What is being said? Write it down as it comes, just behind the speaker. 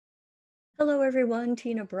Hello, everyone.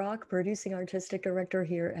 Tina Brock, producing artistic director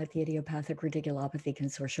here at the Idiopathic Radiculopathy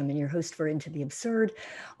Consortium, and your host for Into the Absurd,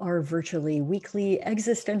 our virtually weekly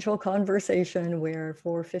existential conversation where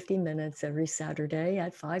for 50 minutes every Saturday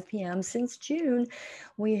at 5 p.m. since June,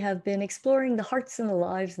 we have been exploring the hearts and the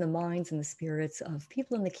lives and the minds and the spirits of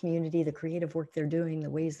people in the community, the creative work they're doing, the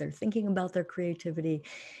ways they're thinking about their creativity,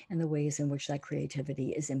 and the ways in which that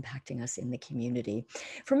creativity is impacting us in the community.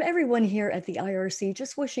 From everyone here at the IRC,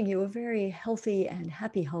 just wishing you a very healthy and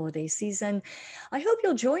happy holiday season. I hope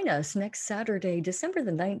you'll join us next Saturday, December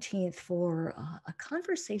the 19th, for a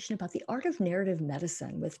conversation about the art of narrative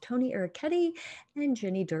medicine with Tony Errichetti and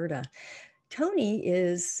Ginny Drda. Tony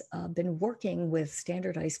is been working with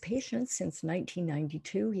standardized patients since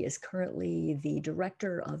 1992. He is currently the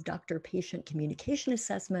director of doctor-patient communication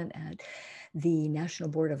assessment at the National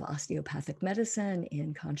Board of Osteopathic Medicine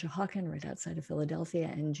in Conshohocken, right outside of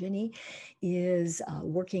Philadelphia. And Ginny is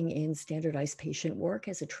working in standardized patient work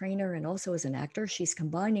as a trainer and also as an actor. She's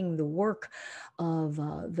combining the work of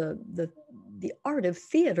the art of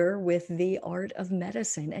theater with the art of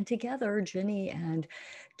medicine. And together, Ginny and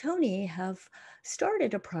Tony have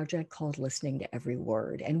started a project called Listening to Every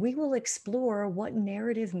Word, and we will explore what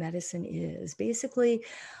narrative medicine is. Basically,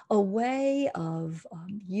 a way of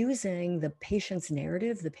using the patient's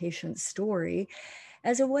narrative, the patient's story,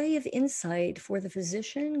 as a way of insight for the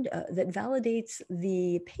physician that validates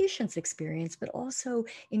the patient's experience, but also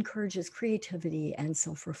encourages creativity and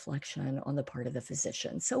self-reflection on the part of the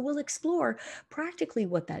physician. So we'll explore practically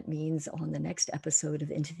what that means on the next episode of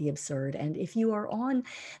Into the Absurd. And if you are on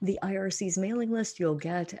the IRC's mailing list, you'll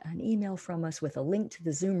get an email from us with a link to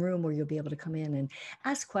the Zoom room where you'll be able to come in and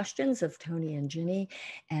ask questions of Tony and Ginny.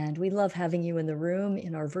 And we love having you in the room,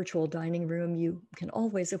 in our virtual dining room. You can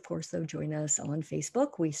always, of course, though, join us on Facebook.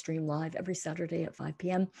 We stream live every Saturday at 5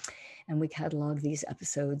 p.m. and we catalog these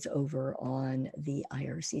episodes over on the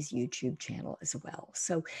IRC's YouTube channel as well.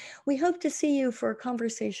 So we hope to see you for a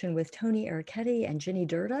conversation with Tony Errichetti and Ginny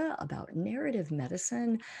Drda about narrative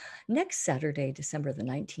medicine next Saturday, December the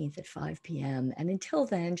 19th at 5 p.m. And until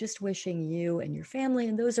then, just wishing you and your family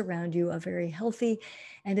and those around you a very healthy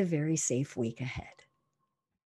and a very safe week ahead.